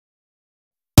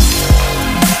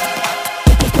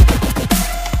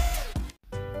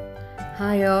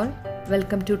Hi all,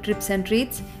 welcome to Trips and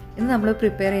Treats. ഇന്ന് നമ്മൾ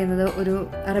prepare ചെയ്യുന്നത് ഒരു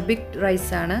അറബിക്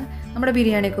റൈസ് ആണ്. നമ്മുടെ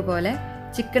ബിരിയാണിക്ക് പോലെ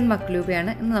ചിക്കൻ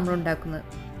മക്ലൂബയാണ് ഇന്ന് നമ്മൾ ഉണ്ടാക്കുന്നത്.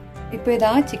 ഇപ്പോൾ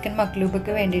ഇതാ ചിക്കൻ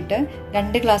മക്ലൂബയ്ക്ക് വേണ്ടിയിട്ട്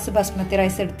 2 ഗ്ലാസ് ബസ്മതി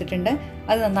റൈസ് എടുത്തിട്ടുണ്ട്.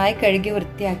 അത് നന്നായി കഴുകി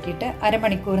വൃത്തിയാക്കിയിട്ട്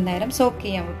അരമണിക്കൂർ നേരം സോക്ക്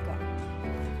ചെയ്യാൻ വെക്കുക.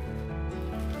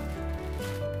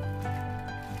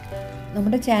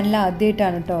 നമ്മുടെ ചാനൽ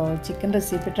ആദ്യമായിട്ടാണ് കേട്ടോ ചിക്കൻ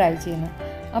റെസിപ്പി ട്രൈ ചെയ്യുന്നത്.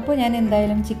 അപ്പോൾ ഞാൻ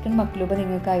എന്തായാലും ചിക്കൻ മക്ലൂബ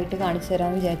നിങ്ങൾക്കായിട്ട് കാണിച്ചു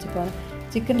തരാമെന്ന് വിചാരിച്ചപ്പോൾ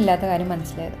ചിക്കൻ ഇല്ലാത്ത കാര്യം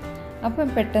മനസ്സിലായത്. അപ്പം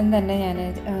പെട്ടെന്ന് തന്നെ ഞാൻ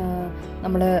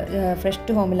നമ്മൾ ഫ്രഷ്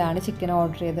ടു ഹോമിലാണ് ചിക്കൻ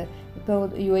ഓർഡർ ചെയ്തത്. ഇപ്പോൾ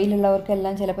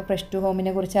UAE-ലുള്ളവർക്കെല്ലാം ചിലപ്പോൾ ഫ്രഷ് ടു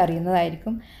ഹോമിനെ കുറിച്ച്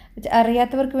അറിയുന്നതായിരിക്കും.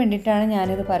 അറിയാത്തവർക്ക് വേണ്ടിയിട്ടാണ്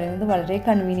ഞാനിത് പറയുന്നത്. വളരെ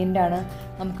കൺവീനിയൻ്റ് ആണ്.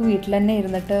 നമുക്ക് വീട്ടിൽ തന്നെ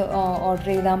ഇരുന്നിട്ട് ഓർഡർ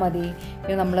ചെയ്താൽ മതി.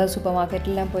 പിന്നെ നമ്മൾ സൂപ്പർ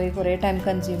മാർക്കറ്റിലെല്ലാം പോയി കുറേ ടൈം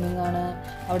കൺസ്യൂമിങ് ആണ്.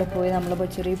 അവിടെ പോയി നമ്മൾ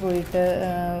ബച്ചറി പോയിട്ട്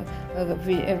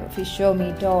ഫിഷോ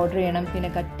മീറ്റോ ഓർഡർ ചെയ്യണം.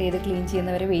 പിന്നെ കട്ട് ചെയ്ത് ക്ലീൻ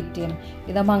ചെയ്യുന്നവരെ വെയിറ്റ് ചെയ്യണം.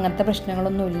 ഇതാകുമ്പോൾ അങ്ങനത്തെ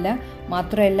പ്രശ്നങ്ങളൊന്നുമില്ല.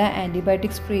 മാത്രമല്ല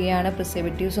ആൻറ്റിബയോട്ടിക്സ് ഫ്രീ ആണ്,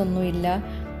 പ്രിസർവേറ്റീവ്സ് ഒന്നുമില്ല.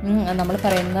 നമ്മൾ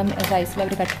പറയുന്ന സൈസിൽ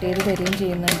അവർ കട്ട് ചെയ്ത് തരികയും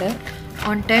ചെയ്യുന്നുണ്ട്.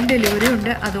 ഓൺ ടൈം ഡെലിവറി ഉണ്ട്.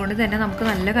 അതുകൊണ്ട് തന്നെ നമുക്ക്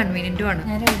നല്ല കൺവീനിയൻറ്റും ആണ്.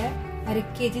 ഞാനിവിടെ 1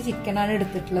 kg ചിക്കനാണ്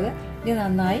എടുത്തിട്ടുള്ളത്. ഇത്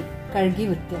നന്നായി കഴുകി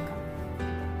വൃത്തിയാക്കാം.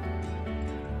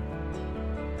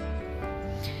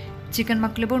 ചിക്കൻ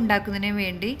മക്ലൂബ ഉണ്ടാക്കുന്നതിന്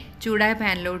വേണ്ടി ചൂടായ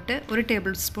പാനിലോട്ട് 1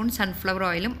 ടേബിൾ സ്പൂൺ സൺഫ്ലവർ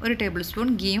ഓയിലും 1 ടേബിൾ സ്പൂൺ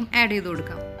ഗീയും ആഡ് ചെയ്ത്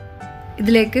കൊടുക്കാം.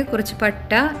 ഇതിലേക്ക് കുറച്ച്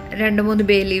പട്ട, 2-3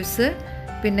 ബേ ലീവ്സ്,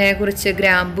 പിന്നെ കുറച്ച്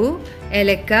ഗ്രാമ്പു,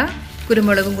 ഏലക്ക,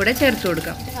 കുരുമുളകും കൂടെ ചേർത്ത്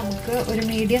കൊടുക്കാം. നമുക്ക് ഒരു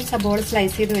മീഡിയം സബോള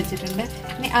സ്ലൈസ് ചെയ്ത് വെച്ചിട്ടുണ്ട്.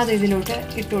 ഇനി അത് ഇതിലോട്ട്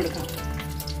ഇട്ട് കൊടുക്കാം.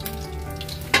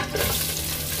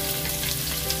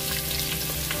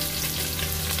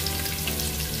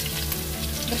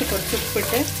 എന്നിട്ട് കുറച്ച്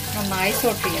ഉപ്പിട്ട് നന്നായി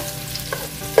സോട്ട് ചെയ്യാം.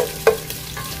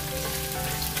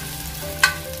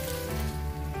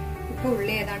 ഇപ്പോൾ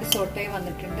ഉള്ളി ഏതാണ്ട് സോട്ടായി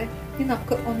വന്നിട്ടുണ്ട്. ഇനി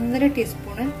നമുക്ക് 1.5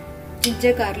 teaspoon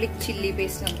ginger garlic chilli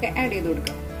paste നമുക്ക് ആഡ് ചെയ്ത്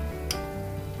കൊടുക്കാം.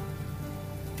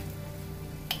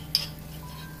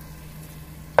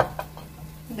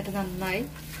 എന്നിട്ട് നന്നായി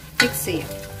മിക്സ്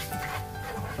ചെയ്യാം.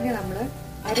 ഇനി നമ്മൾ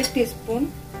 1/2 ടീസ്പൂൺ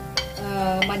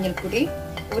മഞ്ഞൾപ്പൊടി,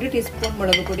 1 ടീസ്പൂൺ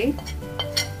മുളക് പൊടി,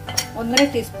 1.5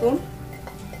 ടീസ്പൂൺ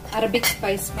അറബിക്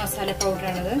സ്പൈസ് മസാല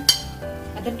പൗഡറാണിത്.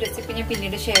 അതിൻ്റെ റെസിപ്പി ഞാൻ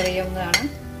പിന്നീട് ഷെയർ ചെയ്യാവുന്നതാണ്.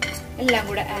 എല്ലാം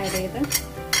കൂടെ ആഡ് ചെയ്ത്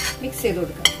മിക്സ് ചെയ്ത്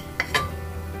കൊടുക്കാം.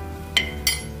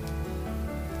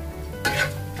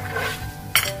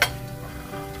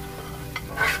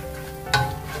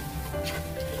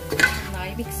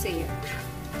 നന്നായി മിക്സ് ചെയ്യാം.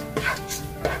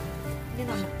 ഇനി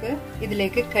നമുക്ക്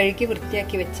ഇതിലേക്ക് കഴുകി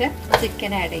വൃത്തിയാക്കി വെച്ച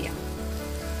ചിക്കൻ ആഡ് ചെയ്യാം.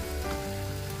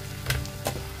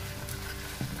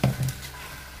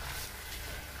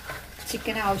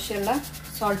 ചിക്കൻ ആവശ്യമുള്ള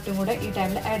സോൾട്ടും കൂടെ ഈ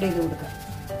ടൈമിൽ ആഡ് ചെയ്ത് കൊടുക്കാം.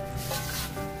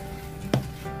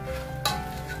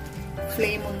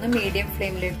 ഫ്ലെയിം ഒന്ന് മീഡിയം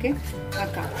ഫ്ലെയിമിലേക്ക്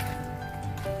ആക്കാം.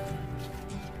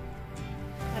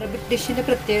 അറബിക് ഡിഷിന്റെ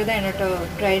പ്രത്യേകതയാണ് കേട്ടോ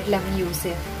ഡ്രൈഡ് ലെമൺ യൂസ്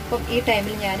ചെയ്യാൻ. അപ്പം ഈ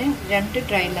ടൈമിൽ ഞാൻ 2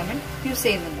 ഡ്രൈ ലെമൺ യൂസ്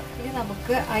ചെയ്യുന്നുണ്ട്. ഇനി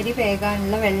നമുക്ക് അരി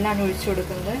വേകാനുള്ള വെള്ളമാണ് ഒഴിച്ചു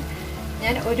കൊടുക്കുന്നത്.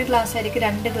 ഞാൻ 1 ഗ്ലാസ് അരിക്ക്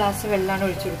 2 ഗ്ലാസ് വെള്ളമാണ്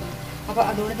ഒഴിച്ചു കൊടുക്കുന്നത്. അപ്പോൾ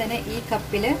അതുകൊണ്ട് തന്നെ ഈ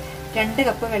കപ്പിൽ 2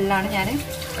 കപ്പ് വെള്ളമാണ് ഞാൻ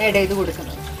ആഡ് ചെയ്ത്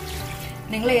കൊടുക്കുന്നത്.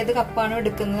 നിങ്ങൾ ഏത് കപ്പാണോ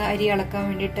എടുക്കുന്നത് അരി അളക്കാൻ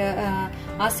വേണ്ടിയിട്ട്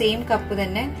ആ സെയിം കപ്പ്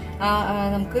തന്നെ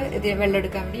നമുക്ക് ഇത് വെള്ളം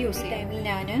എടുക്കാൻ വേണ്ടി യൂസ് ചെയ്യാം. ടൈമിൽ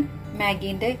ഞാൻ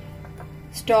മാഗീൻ്റെ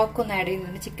സ്റ്റോക്ക് ഒന്ന് ആഡ്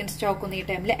ചെയ്യുന്നുണ്ട്. ചിക്കൻ സ്റ്റോക്ക് ഒന്ന് ഈ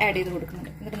ടൈമിൽ ആഡ് ചെയ്ത്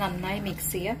കൊടുക്കുന്നുണ്ട്. എന്നിട്ട് നന്നായി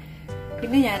മിക്സ് ചെയ്യുക.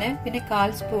 പിന്നെ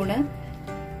 1/4 സ്പൂണ്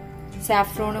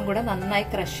സാഫ്രോണും കൂടെ നന്നായി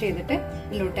ക്രഷ് ചെയ്തിട്ട്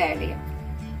ഇതിലോട്ട് ആഡ് ചെയ്യാം.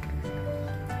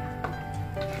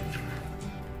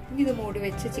 ഇനി ഇത് മൂടി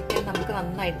വെച്ച് ചിക്കൻ നമുക്ക്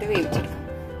നന്നായിട്ട് വേവിച്ചെടുക്കാം.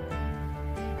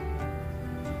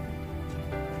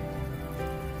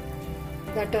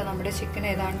 ഇതാട്ടോ നമ്മുടെ ചിക്കൻ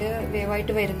ഏതാണ്ട്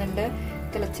വേവായിട്ട് വരുന്നുണ്ട്.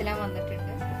 തിളച്ചിലാൻ വന്നിട്ടുണ്ട്.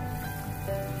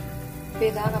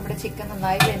 ഇതാ നമ്മുടെ ചിക്കൻ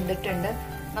നന്നായി വെന്തിട്ടുണ്ട്.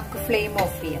 നമുക്ക് ഫ്ലെയിം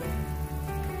ഓഫ് ചെയ്യാം.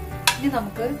 ഇനി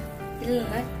നമുക്ക് ഇതിൽ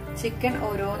നിന്ന് ചിക്കൻ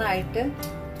ഓരോന്നായിട്ട്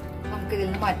നമുക്ക് ഇതിൽ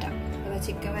നിന്ന് മാറ്റാം. അതായത്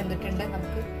ചിക്കൻ വെന്തിട്ടുണ്ട്.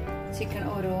 നമുക്ക് ചിക്കൻ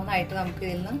ഓരോന്നായിട്ട് നമുക്ക്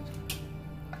ഇതിൽ നിന്ന്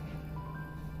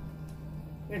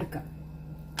എടുക്കാം.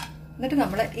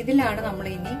 എന്നിട്ട് ഇതിലാണ് നമ്മൾ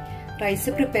ഇനി റൈസ്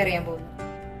പ്രിപ്പയർ ചെയ്യാൻ പോകുന്നത്.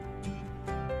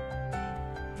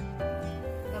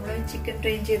 ചിക്കൻ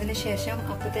ഡ്രെയിൻ ചെയ്തതിന് ശേഷം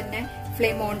അപ്പൊ തന്നെ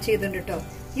ഫ്ലെയിം ഓൺ ചെയ്തിട്ടുണ്ട് കേട്ടോ.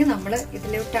 ഇനി നമ്മൾ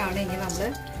ഇതിലോട്ടാണ് നമ്മൾ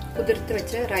കുതിർത്ത്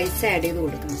വെച്ച് റൈസ് ആഡ് ചെയ്ത്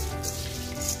കൊടുക്കുന്നത്.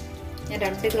 ഞാൻ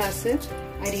 2 ഗ്ലാസ്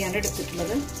അരിയാണ്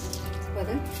എടുത്തിട്ടുള്ളത്. അപ്പോൾ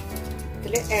അത്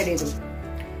ഇതിൽ ആഡ് ചെയ്തു.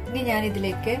 ഇനി ഞാൻ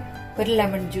ഇതിലേക്ക് 1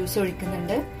 ലെമൺ ജ്യൂസ്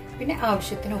ഒഴിക്കുന്നുണ്ട്. പിന്നെ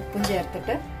ആവശ്യത്തിന് ഉപ്പും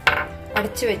ചേർത്തിട്ട്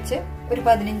അടച്ചു വെച്ച് ഒരു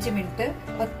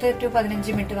 10 to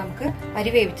 15 മിനിറ്റ് നമുക്ക്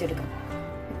അരി വേവിച്ചെടുക്കാം.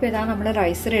 ഇപ്പോൾ ഇതാ നമ്മുടെ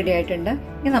റൈസ് റെഡി ആയിട്ടുണ്ട്.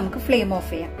 ഇനി നമുക്ക് ഫ്ലെയിം ഓഫ്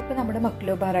ചെയ്യാം. ഇപ്പോൾ നമ്മുടെ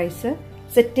മക്ലൂബ റൈസ്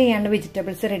സെറ്റ് ചെയ്യാനുള്ള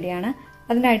വെജിറ്റബിൾസ് റെഡിയാണ്.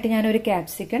 അതിനായിട്ട് ഞാൻ 1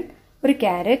 ക്യാപ്സിക്കൻ, 1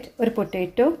 ക്യാരറ്റ്, 1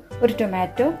 പൊട്ടാറ്റോ, 1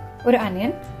 ടൊമാറ്റോ, 1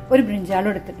 അനിയൻ, 1 ബ്രിഞ്ചാളും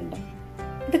എടുത്തിട്ടുണ്ട്.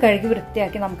 ഇത് കഴുകി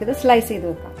വൃത്തിയാക്കി നമുക്കിത് സ്ലൈസ് ചെയ്ത്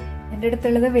വെക്കാം. എൻ്റെ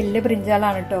അടുത്തുള്ളത് വലിയ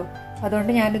ബ്രിഞ്ചാളാണ് കേട്ടോ,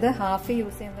 അതുകൊണ്ട് ഞാനിത് ഹാഫ്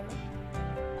യൂസ് ചെയ്യുന്നുള്ളൂ.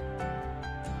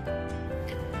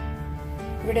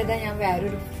 ഇവിടെ ഇതാ ഞാൻ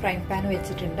വേറൊരു ഫ്രൈ പാൻ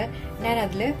വെച്ചിട്ടുണ്ട്. ഞാൻ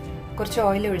അതിൽ കുറച്ച്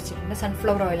ഓയിൽ ഒഴിച്ചിട്ടുണ്ട്.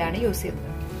 സൺഫ്ലവർ ഓയിലാണ് യൂസ് ചെയ്തത്.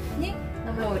 ഇനി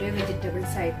നമ്മൾ ഓരോ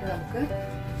വെജിറ്റബിൾസ് ആയിട്ട് നമുക്ക്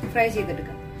ഫ്രൈ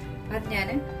ചെയ്തെടുക്കാം. അത് ഞാൻ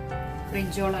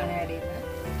ബ്രിഞ്ചോളാണ് ആഡ് ചെയ്യുന്നത്.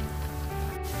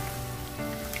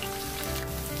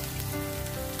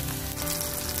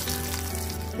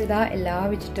 ഇതാ എല്ലാ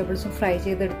വെജിറ്റബിൾസും ഫ്രൈ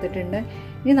ചെയ്തെടുത്തിട്ടുണ്ട്.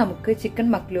 ഇനി നമുക്ക് ചിക്കൻ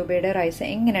മക്ലൂബയുടെ റൈസ്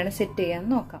എങ്ങനെയാണ് സെറ്റ്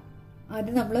ചെയ്യാമെന്ന് നോക്കാം.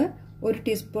 ആദ്യം നമ്മൾ 1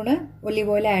 ടീസ്പൂണ്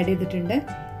ഒലിവ് ഓയിൽ ആഡ് ചെയ്തിട്ടുണ്ട്.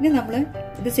 ഇനി നമ്മൾ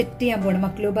ഇത് സെറ്റ് ചെയ്യാൻ പോകണം,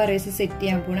 മക്ലൂബ റൈസ് സെറ്റ്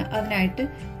ചെയ്യാൻ പോകണം. അതിനായിട്ട്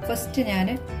ഫസ്റ്റ് ഞാൻ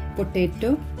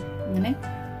പൊട്ടാറ്റോ ഇങ്ങനെ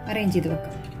അറേഞ്ച് ചെയ്ത്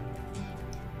വെക്കാം.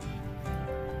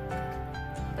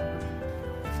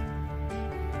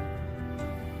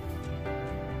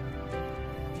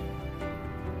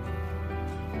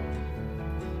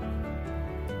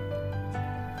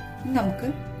 നമുക്ക്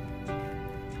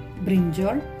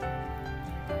ബ്രിഞ്ചോൾ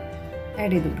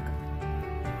ആഡ് ചെയ്ത് കൊടുക്കാം.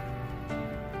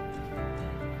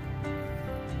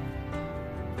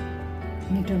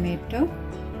 ഇനി ടൊമാറ്റോ,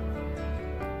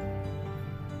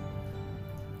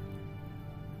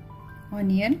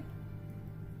 ഓനിയൻ,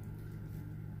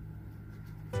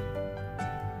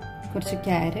 കുറച്ച്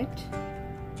ക്യാരറ്റ്,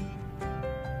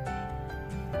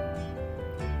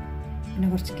 പിന്നെ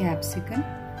കുറച്ച് ക്യാപ്സിക്കം,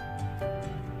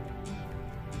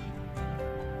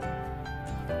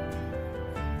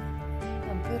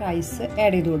 റൈസ്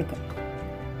ആഡ് ചെയ്ത് കൊടുക്കാം.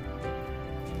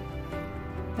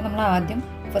 അപ്പോൾ നമ്മൾ ആദ്യം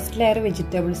ഫസ്റ്റ് ലെയർ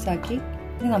വെജിറ്റബിൾസ് ആക്കി,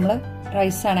 ഇനി നമ്മൾ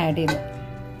റൈസാണ് ആഡ് ചെയ്യുന്നത്.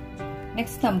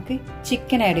 നെക്സ്റ്റ് നമുക്ക്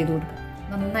ചിക്കൻ ആഡ് ചെയ്ത് കൊടുക്കാം.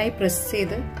 നന്നായി പ്രസ്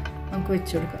ചെയ്ത് നമുക്ക്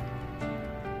വെച്ച് കൊടുക്കാം.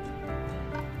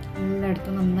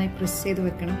 എല്ലായിടത്തും നന്നായി പ്രസ് ചെയ്ത്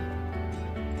വെക്കണം.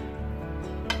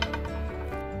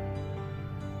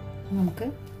 നമുക്ക്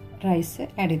റൈസ്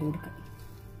ആഡ് ചെയ്ത് കൊടുക്കാം.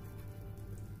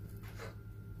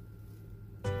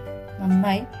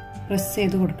 നന്നായി പ്രസ്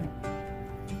ചെയ്ത് കൊടുക്കണം.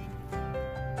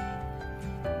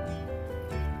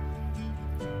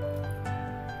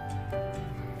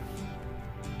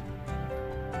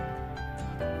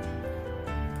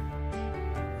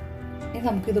 ഇനി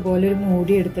നമുക്ക് ഇതുപോലെ ഒരു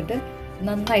മൂടി എടുത്തിട്ട്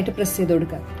നന്നായിട്ട് പ്രസ് ചെയ്ത്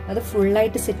കൊടുക്കാം. അത്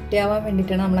ഫുള്ളായിട്ട് സെറ്റ് ആവാൻ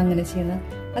വേണ്ടിയിട്ടാണ് നമ്മൾ അങ്ങനെ ചെയ്യുന്നത്.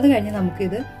 അത് കഴിഞ്ഞ്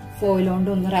നമുക്കിത് ഫോയിൽ കൊണ്ട്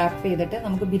ഒന്ന് റാപ്പ് ചെയ്തിട്ട്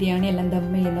നമുക്ക് ബിരിയാണി എല്ലാം ദം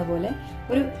ചെയ്യുന്ന പോലെ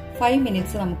ഒരു 5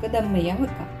 മിനിറ്റ്സ് നമുക്ക് ദം ചെയ്യാൻ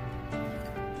വെക്കാം.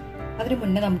 അതിന്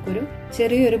മുന്നേ നമുക്കൊരു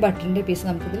ചെറിയൊരു ബട്ടറിന്റെ പീസ്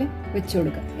നമുക്കിതിൽ വെച്ച്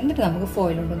കൊടുക്കാം. എന്നിട്ട് നമുക്ക്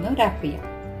ഫോയിൽ കൊണ്ടൊന്ന് റാപ്പ് ചെയ്യാം.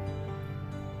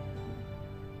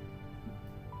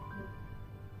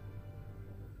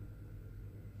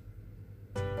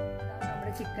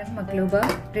 നമ്മുടെ ചിക്കൻ മക്ലൂബ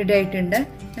റെഡി ആയിട്ടുണ്ട്.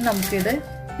 നമുക്കിത്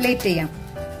പ്ലേറ്റ് ചെയ്യാം.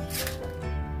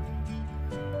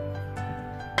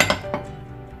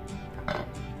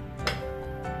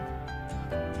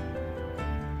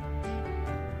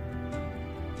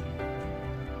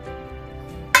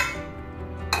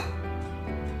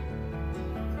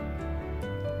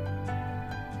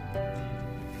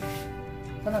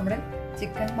 അപ്പോൾ നമ്മുടെ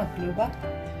ചിക്കൻ മക്ലൂബ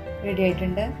റെഡി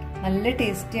ആയിട്ടുണ്ട്. നല്ല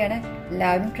ടേസ്റ്റിയാണ്.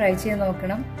 എല്ലാവരും ട്രൈ ചെയ്ത്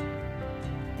നോക്കണം.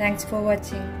 Thanks for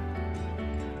watching.